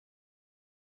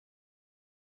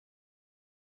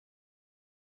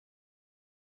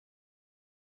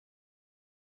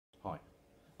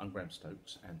I'm Graham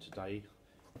Stoakes, and today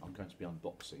I'm going to be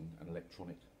unboxing an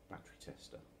electronic battery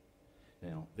tester.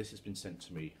 Now, this has been sent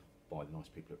to me by the nice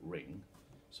people at Ring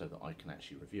so that I can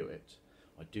actually review it.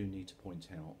 I do need to point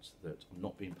out that I'm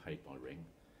not being paid by Ring,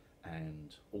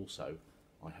 and also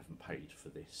I haven't paid for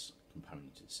this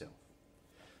component itself.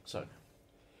 So,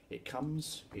 it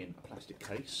comes in a plastic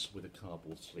case with a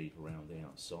cardboard sleeve around the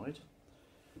outside.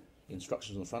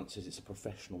 Instructions on the front says it's a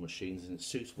professional machine and it's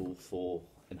suitable for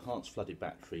enhanced flooded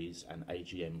batteries and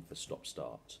AGM for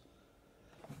stop-start.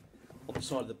 On the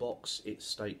side of the box it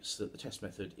states that the test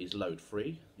method is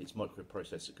load-free, it's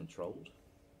microprocessor controlled.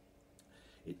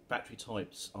 Battery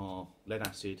types are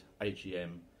lead-acid,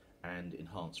 AGM and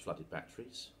enhanced flooded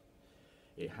batteries.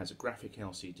 It has a graphic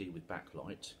LCD with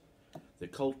backlight. The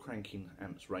cold cranking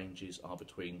amps ranges are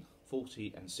between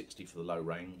 40 and 60 for the low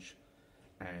range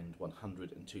and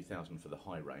 100 and 2000 for the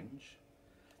high range.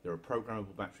 There are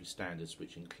programmable battery standards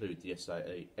which include the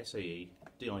SAE,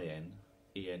 DIN,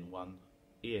 EN1,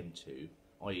 EN2,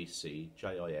 IEC,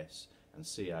 JIS and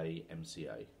CA,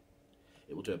 MCA.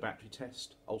 It will do a battery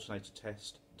test, alternator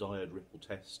test, diode ripple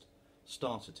test,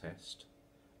 starter test,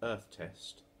 earth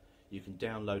test. You can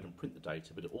download and print the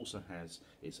data, but it also has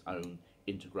its own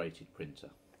integrated printer.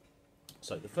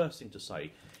 So the first thing to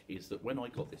say is that when I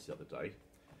got this the other day,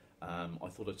 I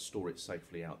thought I'd store it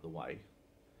safely out the way.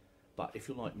 But if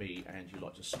you're like me and you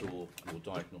like to store your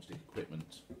diagnostic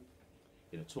equipment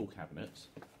in a tool cabinet,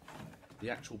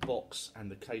 the actual box and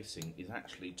the casing is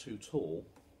actually too tall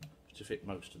to fit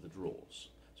most of the drawers.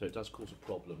 So it does cause a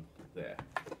problem there.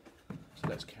 So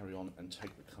let's carry on and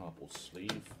take the cardboard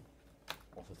sleeve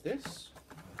off of this.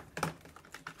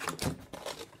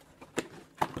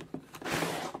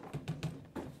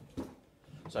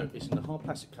 So it's in the hard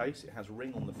plastic case, it has a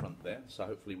ring on the front there, so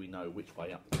hopefully we know which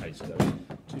way up the case goes.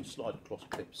 Two slide across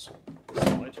clips this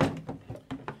side,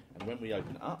 and when we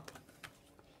open it up,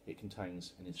 it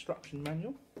contains an instruction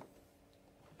manual.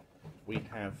 We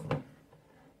have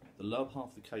the lower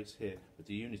half of the case here with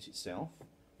the unit itself,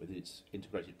 with its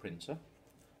integrated printer,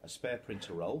 a spare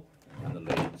printer roll, and the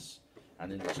leads.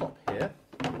 And in the top here,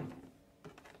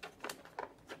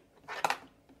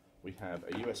 we have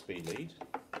a USB lead,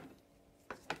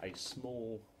 a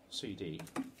small CD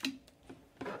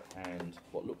and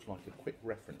what looks like a quick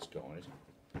reference guide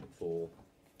for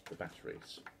the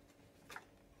batteries,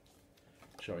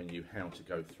 showing you how to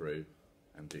go through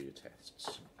and do your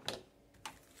tests.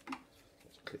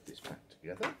 Let's clip this back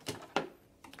together.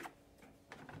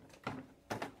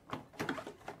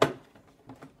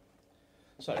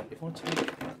 So if I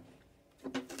take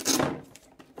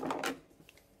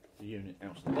the unit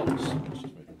out of the box, let's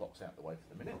just move the box out of the way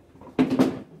for the minute.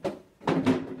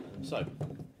 So,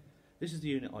 this is the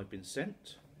unit I've been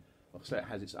sent. Like I say, it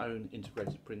has its own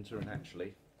integrated printer, and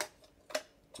actually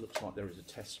it looks like there is a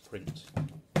test print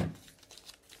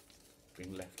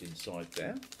being left inside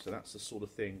there. So that's the sort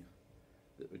of thing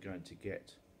that we're going to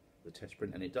get, the test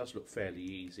print, and it does look fairly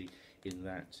easy in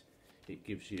that it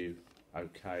gives you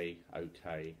OK,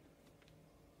 OK,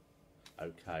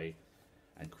 OK,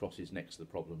 and crosses next to the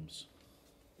problems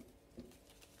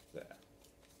there.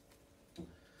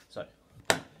 So,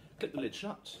 clip the lid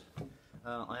shut.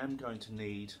 I am going to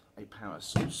need a power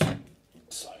source,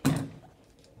 so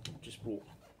I've just brought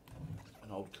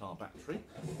an old car battery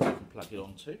that I can plug it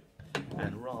onto,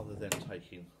 and rather than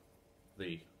taking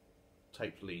the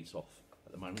taped leads off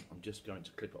at the moment, I'm just going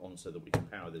to clip it on so that we can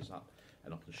power this up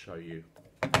and I can show you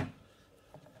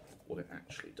what it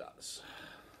actually does.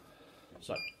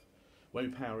 So, when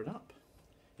we power it up,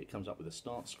 it comes up with a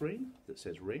start screen that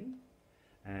says Ring,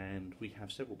 and we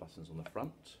have several buttons on the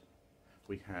front.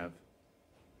 We have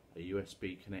a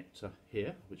USB connector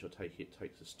here, which I take it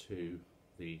takes us to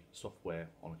the software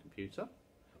on a computer.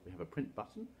 We have a print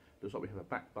button. Looks like we have a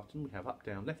back button. We have up,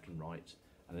 down, left and right,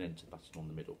 and an enter button on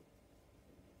the middle.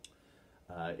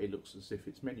 It looks as if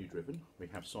it's menu driven. We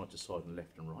have side to side and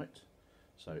left and right.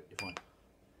 So if I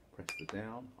press the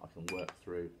down, I can work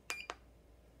through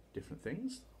different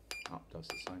things. Up does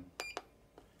the same.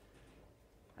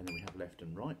 And then we have left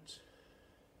and right.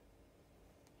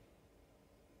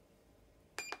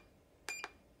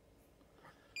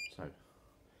 So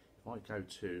if I go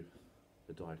to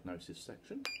the diagnosis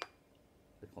section,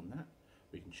 click on that,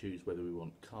 we can choose whether we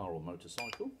want car or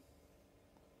motorcycle.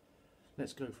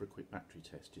 Let's go for a quick battery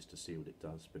test just to see what it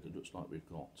does, but it looks like we've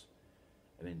got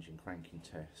an engine cranking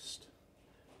test,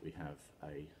 we have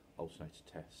a alternator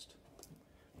test,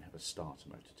 we have a starter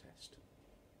motor test.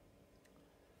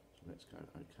 So let's go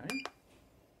OK.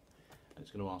 And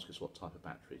it's going to ask us what type of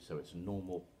battery. So it's a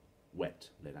normal wet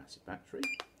lead acid battery.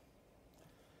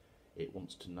 It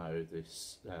wants to know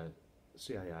this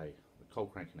CAA, the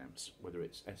cold cranking amps, whether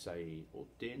it's SAE or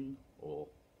DIN or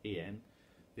EN.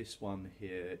 This one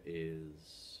here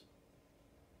is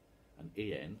an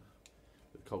EN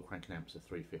with cold cranking amps of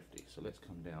 350. So let's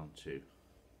come down to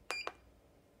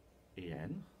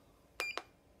EN.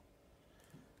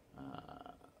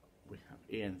 We have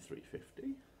EN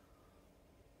 350.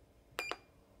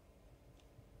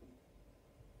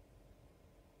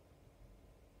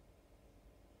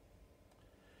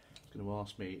 It's going to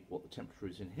ask me what the temperature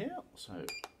is in here. So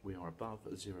we are above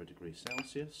 0 degrees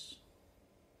Celsius.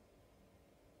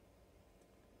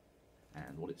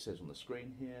 And what it says on the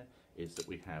screen here is that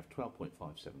we have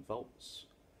 12.57 volts.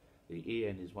 The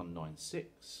EN is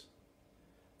 196.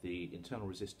 The internal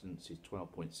resistance is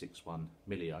 12.61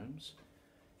 milliohms,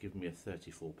 giving me a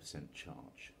 34%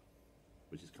 charge,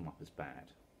 which has come up as bad.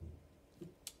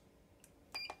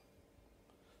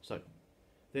 So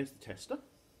there's the tester.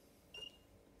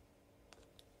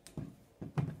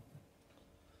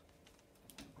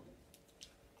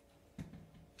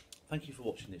 Thank you for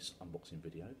watching this unboxing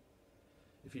video.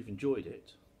 If you've enjoyed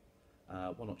it,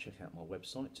 why not check out my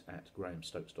website at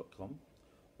grahamstoakes.com,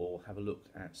 or have a look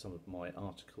at some of my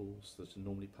articles that are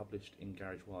normally published in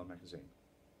Garage Wire magazine.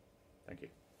 Thank you.